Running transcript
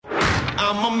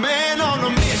I'm a man on a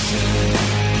mission.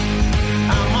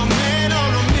 I'm a man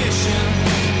on a mission.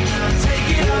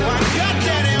 Take it up. I got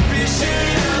that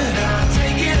ambition.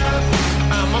 Take it up.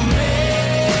 I'm a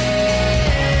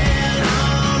man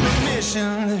on a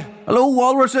mission. Hello,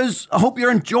 Walruses. I hope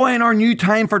you're enjoying our new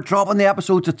time for dropping the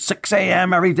episodes at 6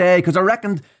 a.m. every day, because I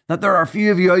reckoned that there are a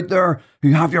few of you out there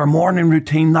who have your morning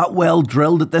routine that well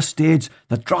drilled at this stage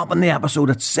that dropping the episode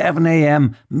at 7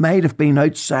 a.m. might have been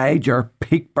outside your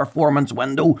peak performance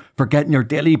window for getting your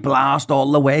daily blast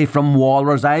all the way from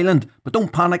Walrus Island. But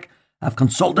don't panic. I've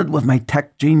consulted with my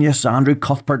tech genius Andrew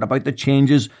Cuthbert about the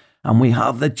changes, and we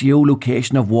have the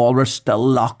geolocation of Walrus still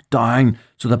locked down,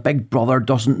 so the Big Brother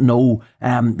doesn't know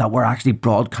that we're actually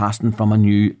broadcasting from a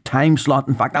new time slot.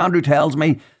 In fact, Andrew tells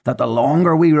me that the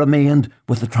longer we remained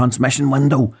with the transmission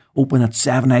window open at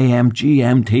 7 a.m.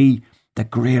 GMT, the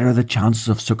greater the chances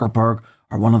of Zuckerberg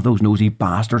or one of those nosy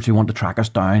bastards who want to track us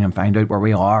down and find out where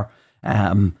we are.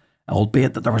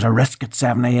 Albeit that there was a risk at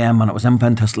 7 a.m. and it was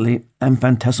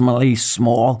infinitesimally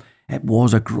small, it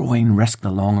was a growing risk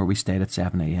the longer we stayed at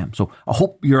 7 a.m. So I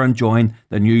hope you're enjoying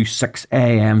the new 6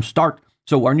 a.m. start.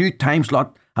 So our new time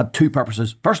slot had two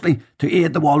purposes. Firstly, to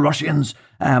aid the Walrusians'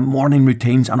 morning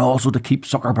routines, and also to keep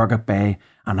Zuckerberg at bay.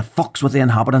 And it fucks with the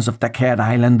inhabitants of Dickhead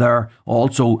Island there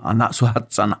also, and that's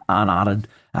an added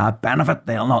benefit.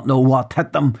 They'll not know what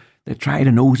hit them. They tried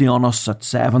a nosy on us at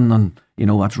 7, and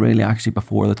that's really actually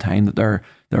before the time that they're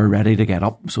ready to get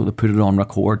up. So they put it on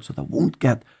record, so they won't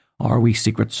get our wee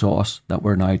secret sauce that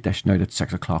we're now dishing out at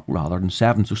 6 o'clock rather than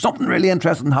 7. So something really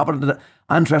interesting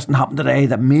happened today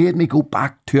that made me go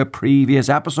back to a previous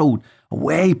episode,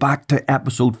 way back to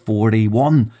episode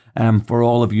 41. For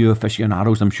all of you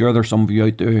aficionados, I'm sure there's some of you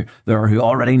out there who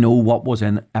already know what was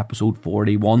in episode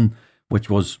 41, which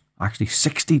was actually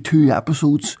 62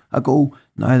 episodes ago.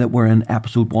 Now that we're in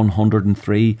episode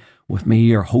 103 with me,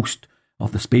 your host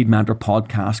of the Speed Mentor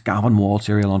podcast, Gavin Wall,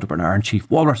 serial entrepreneur and chief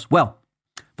walrus. Well,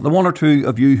 for the one or two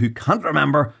of you who can't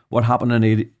remember what happened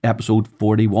in episode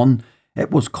 41,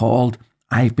 it was called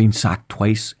I've Been Sacked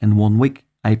Twice in 1 week.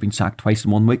 I've been sacked twice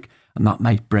in 1 week, and that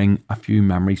might bring a few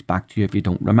memories back to you if you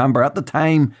don't remember. At the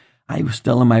time, I was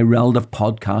still in my relative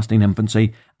podcasting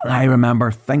infancy, and I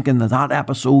remember thinking that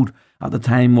episode at the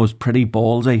time was pretty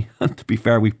ballsy. And to be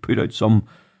fair, we've put out some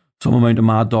amount of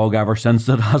Mad Dog ever since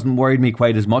that hasn't worried me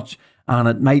quite as much, and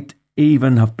it might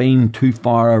even have been too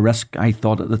far a risk, I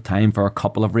thought at the time, for a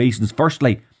couple of reasons.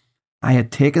 Firstly, I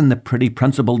had taken the pretty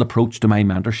principled approach to my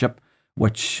mentorship,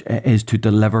 which is to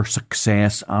deliver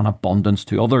success and abundance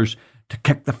to others, to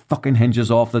kick the fucking hinges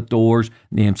off the doors,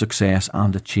 name success,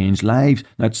 and to change lives.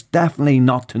 Now, it's definitely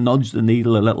not to nudge the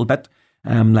needle a little bit,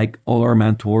 like other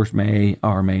mentors may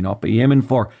or may not be aiming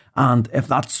for. And if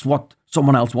that's what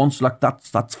someone else wants, look,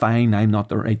 that's fine. I'm not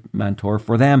the right mentor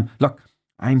for them. Look,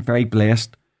 I'm very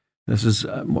blessed. This is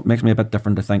what makes me a bit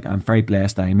different. I think I'm very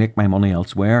blessed. I make my money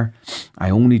elsewhere. I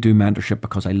only do mentorship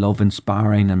because I love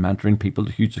inspiring and mentoring people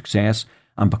to huge success,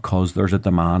 and because there's a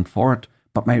demand for it.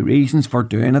 But my reasons for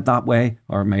doing it that way,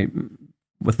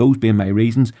 with those being my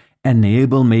reasons,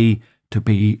 enable me to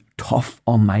be tough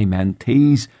on my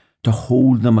mentees, to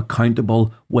hold them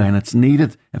accountable when it's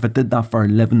needed. If I did that for a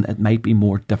living, it might be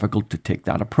more difficult to take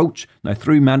that approach. Now,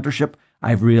 through mentorship,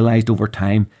 I've realised over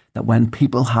time that when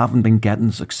people haven't been getting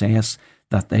the success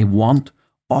that they want,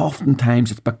 oftentimes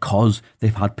it's because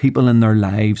they've had people in their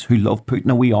lives who love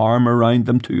putting a wee arm around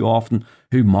them too often,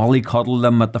 who mollycoddle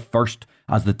them at the first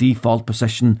as the default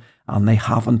position, and they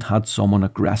haven't had someone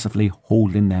aggressively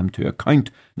holding them to account.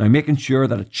 Now, making sure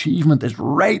that achievement is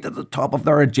right at the top of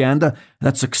their agenda,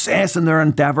 that success in their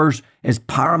endeavours is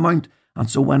paramount. And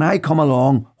so when I come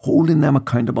along, holding them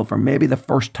accountable for maybe the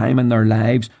first time in their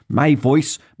lives, my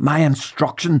voice, my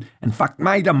instruction, in fact,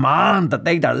 my demand that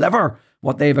they deliver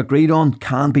what they've agreed on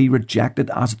can be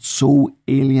rejected as it's so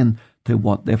alien to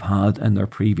what they've had in their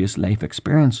previous life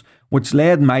experience, which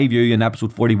led, in my view, in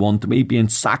episode 41 to me being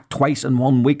sacked twice in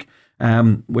 1 week,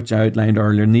 which I outlined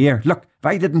earlier in the year. Look, if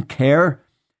I didn't care,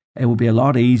 it would be a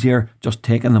lot easier just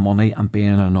taking the money and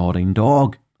being a nodding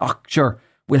dog. Oh, sure,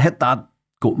 we'll hit that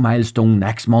milestone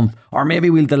next month, or maybe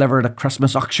we'll deliver it at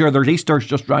Christmas. Oh, sure, there's Easter's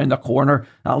just round the corner.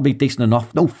 That'll be decent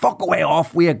enough. No, fuck away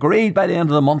off. We agreed by the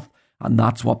end of the month, and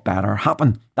that's what better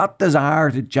happen. That desire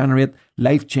to generate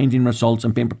life-changing results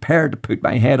and being prepared to put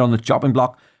my head on the chopping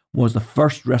block was the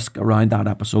first risk around that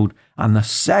episode, and the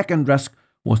second risk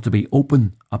was to be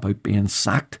open about being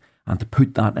sacked and to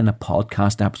put that in a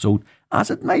podcast episode,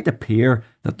 as it might appear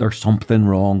that there's something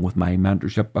wrong with my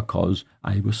mentorship because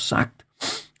I was sacked.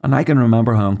 And I can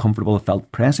remember how uncomfortable it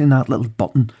felt pressing that little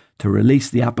button to release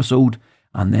the episode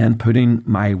and then putting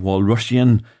my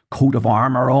Walrusian coat of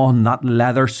armour on, that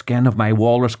leather skin of my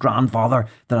walrus grandfather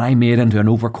that I made into an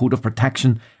overcoat of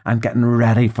protection. I'm getting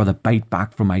ready for the bite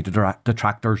back from my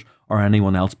detractors or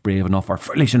anyone else brave enough or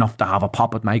foolish enough to have a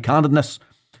pop at my candidness.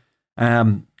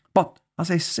 But as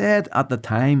I said at the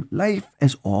time, life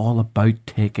is all about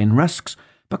taking risks,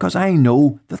 because I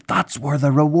know that that's where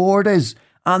the reward is.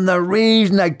 And the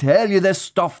reason I tell you this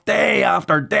stuff day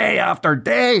after day after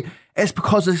day is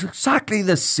because it's exactly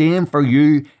the same for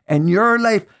you in your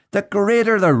life. The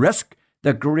greater the risk,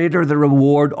 the greater the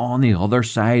reward on the other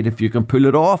side if you can pull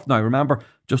it off. Now remember,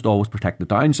 just always protect the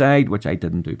downside, which I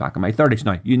didn't do back in my 30s.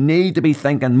 Now, you need to be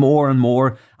thinking more and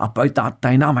more about that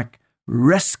dynamic.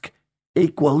 Risk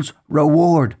equals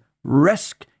reward.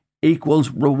 Risk equals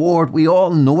reward. We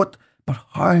all know it, but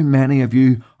how many of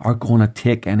you are going to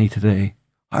take any today?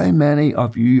 How many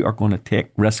of you are going to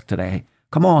take risk today?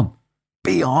 Come on,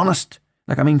 be honest.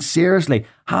 Seriously,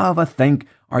 have a think.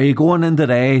 Are you going in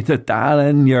today to dial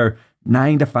in your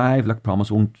 9 to 5? Look,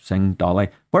 promise won't sing Dolly.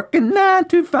 Working 9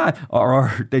 to 5.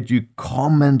 Or did you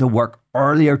come into work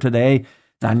earlier today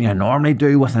than you normally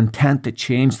do with intent to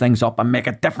change things up and make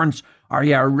a difference? Are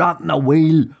you ratting a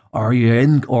wheel? Are you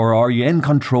in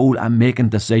control and making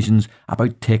decisions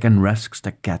about taking risks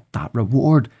to get that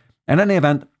reward? In any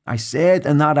event, I said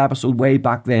in that episode way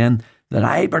back then that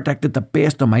I predicted that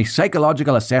based on my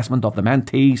psychological assessment of the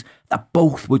mentees, that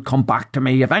both would come back to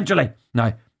me eventually.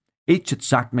 Now, each had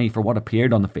sacked me for what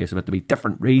appeared on the face of it to be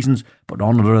different reasons, but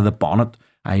under the bonnet,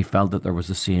 I felt that there was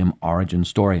the same origin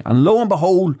story. And lo and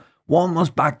behold, one was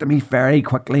back to me very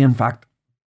quickly, in fact.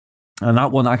 And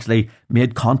that one actually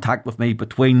made contact with me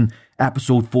between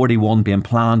episode 41 being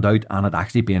planned out and it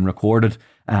actually being recorded,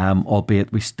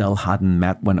 albeit we still hadn't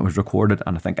met when it was recorded.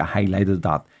 And I think I highlighted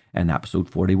that in episode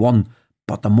 41.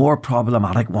 But the more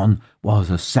problematic one was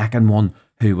the second one,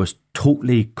 who was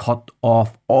totally cut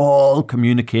off all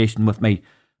communication with me.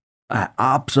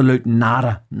 Absolute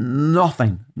nada,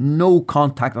 nothing, no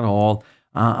contact at all,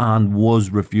 and was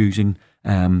refusing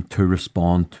to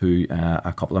respond to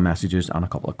a couple of messages and a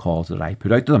couple of calls that I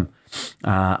put out to them.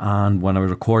 And when I was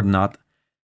recording that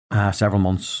several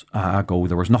months ago,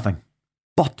 there was nothing.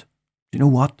 But, you know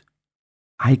what?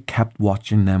 I kept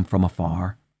watching them from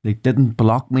afar. They didn't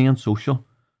block me on social,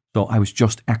 so I was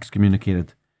just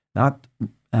excommunicated. That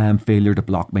failure to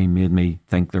block me made me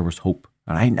think there was hope.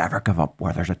 And I never give up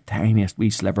where there's a tiniest wee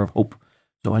sliver of hope.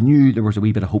 So I knew there was a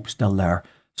wee bit of hope still there.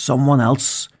 Someone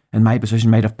else in my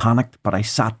position might have panicked, but I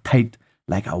sat tight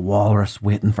like a walrus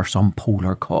waiting for some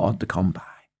polar cod to come by.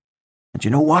 And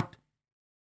you know what?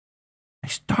 I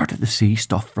started to see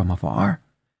stuff from afar.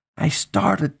 I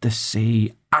started to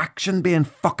see action being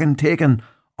fucking taken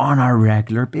on a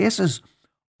regular basis.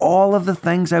 All of the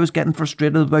things I was getting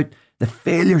frustrated about, the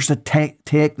failures to take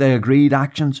the agreed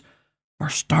actions, were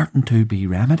starting to be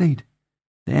remedied.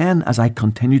 Then, as I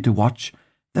continued to watch,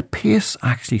 the pace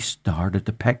actually started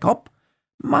to pick up.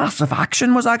 Massive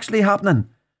action was actually happening.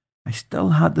 I still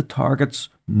had the targets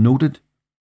noted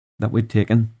that we'd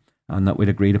taken and that we'd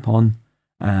agreed upon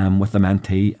with the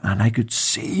mentee, and I could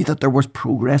see that there was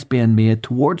progress being made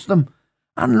towards them.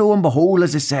 And lo and behold,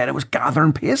 as I said, it was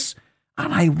gathering pace.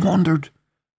 And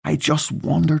I just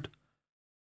wondered,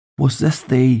 was this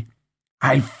the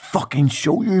I'll fucking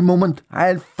show you moment?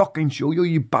 I'll fucking show you,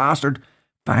 you bastard,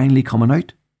 finally coming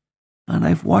out? And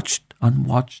I've watched and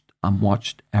watched and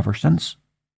watched ever since.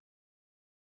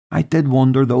 I did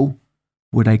wonder though,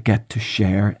 would I get to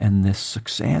share in this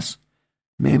success?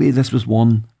 Maybe this was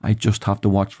one I'd just have to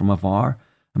watch from afar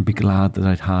and be glad that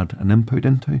I'd had an input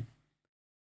into.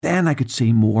 Then I could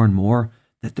see more and more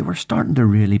that they were starting to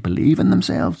really believe in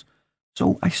themselves.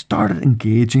 So I started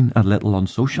engaging a little on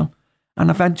social, and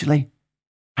eventually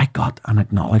I got an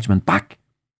acknowledgement back.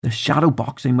 The shadow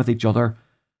boxing with each other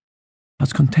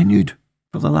has continued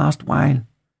for the last while.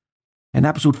 In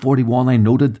episode 41, I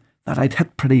noted that I'd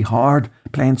hit pretty hard,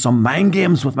 playing some mind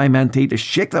games with my mentee to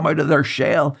shake them out of their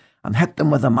shell and hit them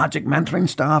with a magic mentoring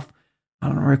staff.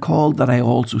 And I recalled that I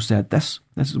also said this.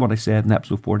 This is what I said in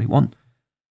episode 41.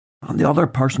 And the other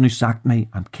person who sacked me,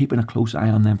 I'm keeping a close eye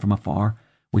on them from afar.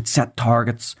 We'd set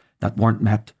targets that weren't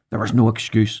met. There was no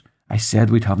excuse. I said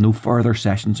we'd have no further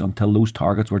sessions until those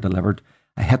targets were delivered.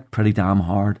 I hit pretty damn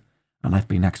hard, and I've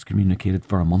been excommunicated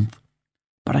for a month.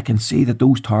 But I can see that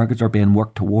those targets are being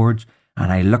worked towards,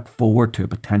 and I look forward to a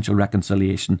potential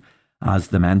reconciliation as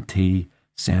the mentee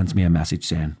sends me a message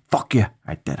saying, "Fuck you,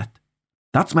 I did it."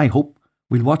 That's my hope.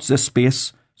 We'll watch this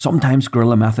space. Sometimes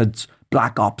guerrilla methods,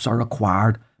 black ops are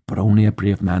required, but only a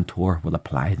brave mentor will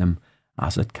apply them,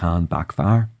 as it can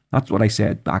backfire. That's what I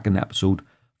said back in episode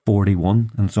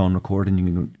 41, and it's on recording.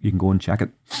 You can go and check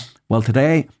it. Well,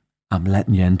 today I'm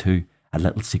letting you into a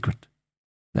little secret.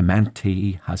 The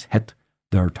mentee has hit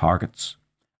their targets.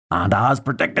 And as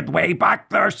predicted way back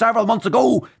there several months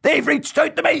ago, they've reached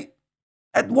out to me.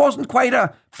 It wasn't quite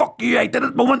a fuck you, I did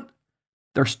it moment.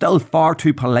 They're still far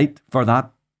too polite for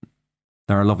that.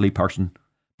 They're a lovely person.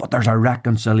 But there's a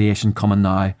reconciliation coming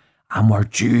now, and we're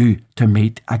due to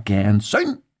meet again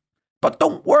soon. But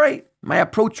don't worry, my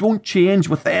approach won't change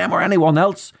with them or anyone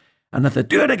else. And if they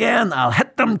do it again, I'll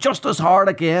hit them just as hard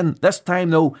again. This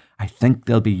time, though, I think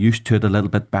they'll be used to it a little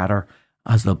bit better,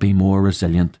 as they'll be more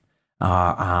resilient.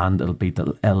 And they'll be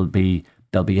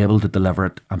able to deliver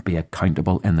it and be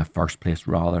accountable in the first place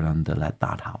rather than to let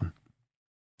that happen.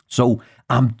 So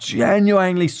I'm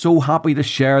genuinely so happy to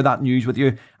share that news with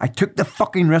you. I took the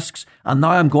fucking risks, and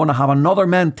now I'm going to have another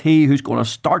mentee who's going to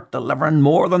start delivering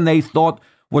more than they thought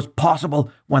was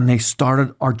possible when they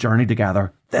started our journey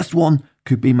together. This one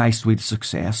could be my sweetest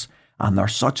success, and they're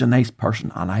such a nice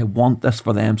person, and I want this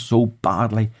for them so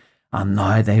badly, and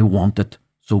now they want it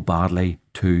so badly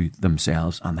to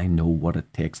themselves, and they know what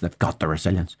it takes. They've got the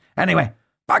resilience. Anyway,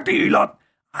 back to you lot.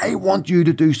 I want you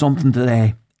to do something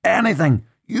today. Anything.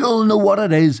 You'll know what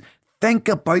it is. Think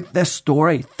about this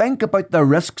story. Think about the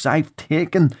risks I've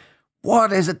taken.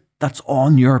 What is it that's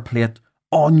on your plate,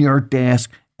 on your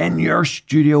desk, in your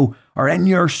studio, or in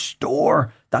your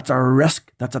store? That's a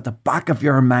risk that's at the back of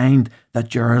your mind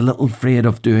that you're a little afraid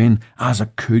of doing, as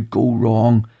it could go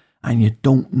wrong, and you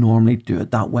don't normally do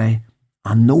it that way.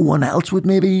 And no one else would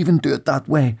maybe even do it that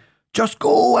way. Just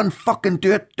go and fucking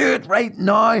do it. Do it right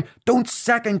now. Don't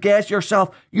second guess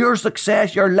yourself. Your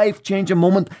success, your life-changing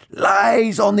moment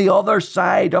lies on the other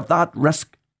side of that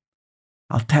risk.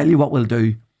 I'll tell you what we'll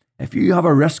do. If you have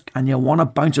a risk and you want to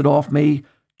bounce it off me,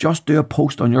 just do a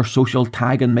post on your social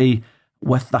tagging me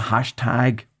with the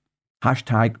hashtag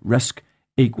risk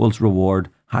equals reward,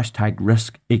 hashtag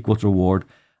risk equals reward,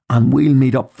 and we'll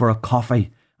meet up for a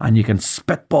coffee and you can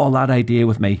spitball that idea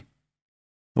with me.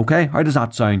 Okay, how does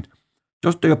that sound?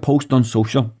 Just do a post on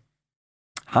social,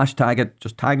 hashtag it,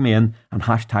 just tag me in and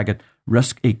hashtag it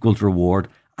risk equals reward.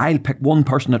 I'll pick one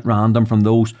person at random from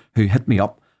those who hit me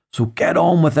up. So get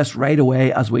on with this right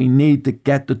away, as we need to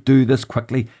get to do this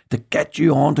quickly to get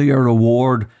you onto your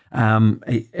reward,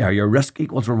 your risk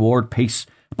equals reward piece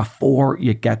before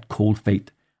you get cold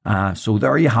feet. So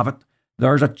there you have it.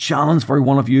 There's a challenge for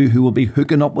one of you who will be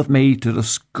hooking up with me to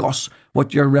discuss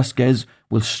what your risk is.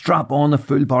 We'll strap on the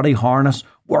full body harness,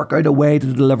 work out a way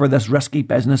to deliver this risky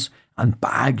business and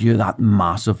bag you that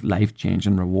massive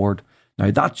life-changing reward.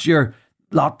 Now that's your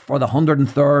lot for the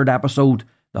 103rd episode,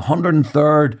 the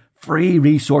 103rd free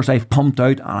resource I've pumped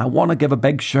out. And I want to give a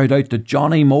big shout out to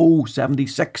Johnny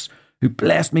Mo76, who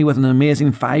blessed me with an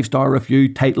amazing 5-star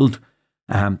review titled,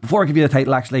 before I give you the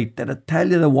title actually, did I tell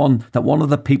you one of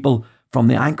the people from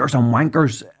the Anchors and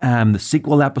Wankers, the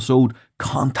sequel episode,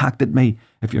 contacted me?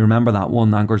 If you remember that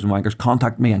one, Anchors and Wankers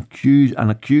contacted me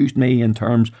and accused me in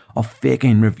terms of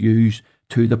faking reviews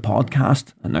to the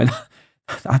podcast. And now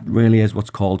that really is what's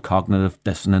called cognitive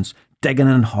dissonance. Digging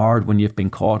in hard when you've been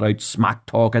caught out smack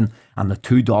talking and the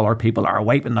 $2 people are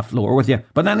wiping the floor with you.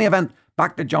 But in any event,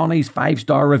 back to Johnny's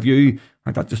 5-star review.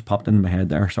 That just popped into my head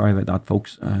there. Sorry about that,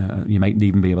 folks. You mightn't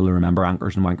even be able to remember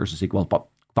Anchors and Wankers, the sequel, but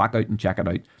back out and check it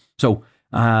out. So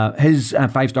his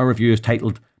 5-star review is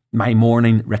titled My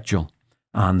Morning Ritual.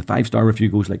 And the 5-star review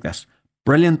goes like this.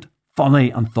 Brilliant,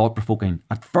 funny and thought-provoking.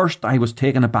 At first I was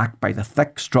taken aback by the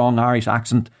thick, strong Irish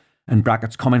accent, in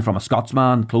brackets, coming from a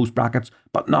Scotsman, close brackets,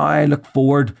 but now I look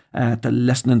forward to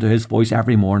listening to his voice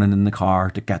every morning in the car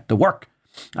to get to work.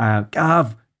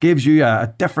 Gav gives you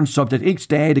a different subject each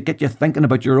day to get you thinking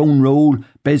about your own role,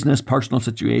 business, personal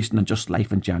situation and just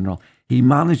life in general. He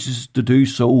manages to do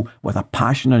so with a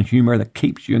passion and humour that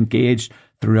keeps you engaged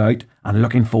throughout and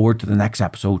looking forward to the next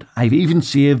episode. I've even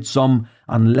saved some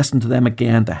and listened to them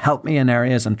again to help me in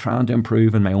areas I'm trying to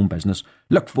improve in my own business.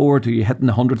 Look forward to you hitting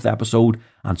the 100th episode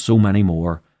and so many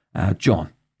more.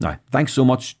 John. Now, thanks so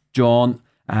much, John.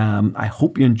 I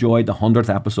hope you enjoyed the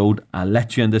 100th episode. I'll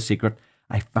let you in the secret.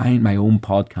 I find my own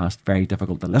podcast very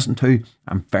difficult to listen to.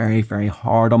 I'm very, very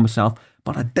hard on myself.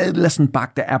 But I did listen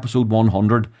back to episode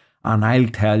 100 and I'll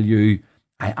tell you,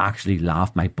 I actually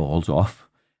laughed my balls off.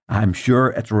 I'm sure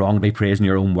it's wrong to be praising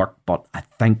your own work, but I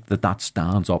think that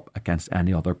stands up against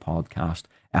any other podcast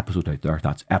episode out there.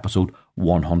 That's episode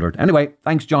 100. Anyway,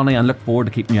 thanks, Johnny, and look forward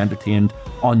to keeping you entertained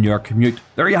on your commute.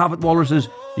 There you have it, Walruses.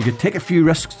 You could take a few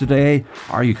risks today,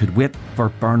 or you could wait for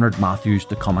Bernard Matthews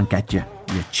to come and get you,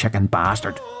 you chicken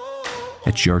bastard.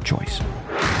 It's your choice.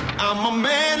 I'm a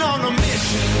man on a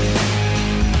mission.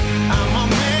 I'm a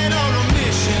man on a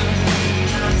mission.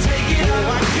 Take it up.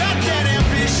 I got that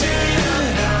ambition.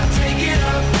 Take it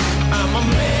up. I'm a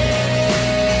man.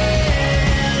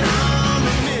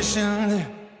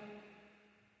 mission.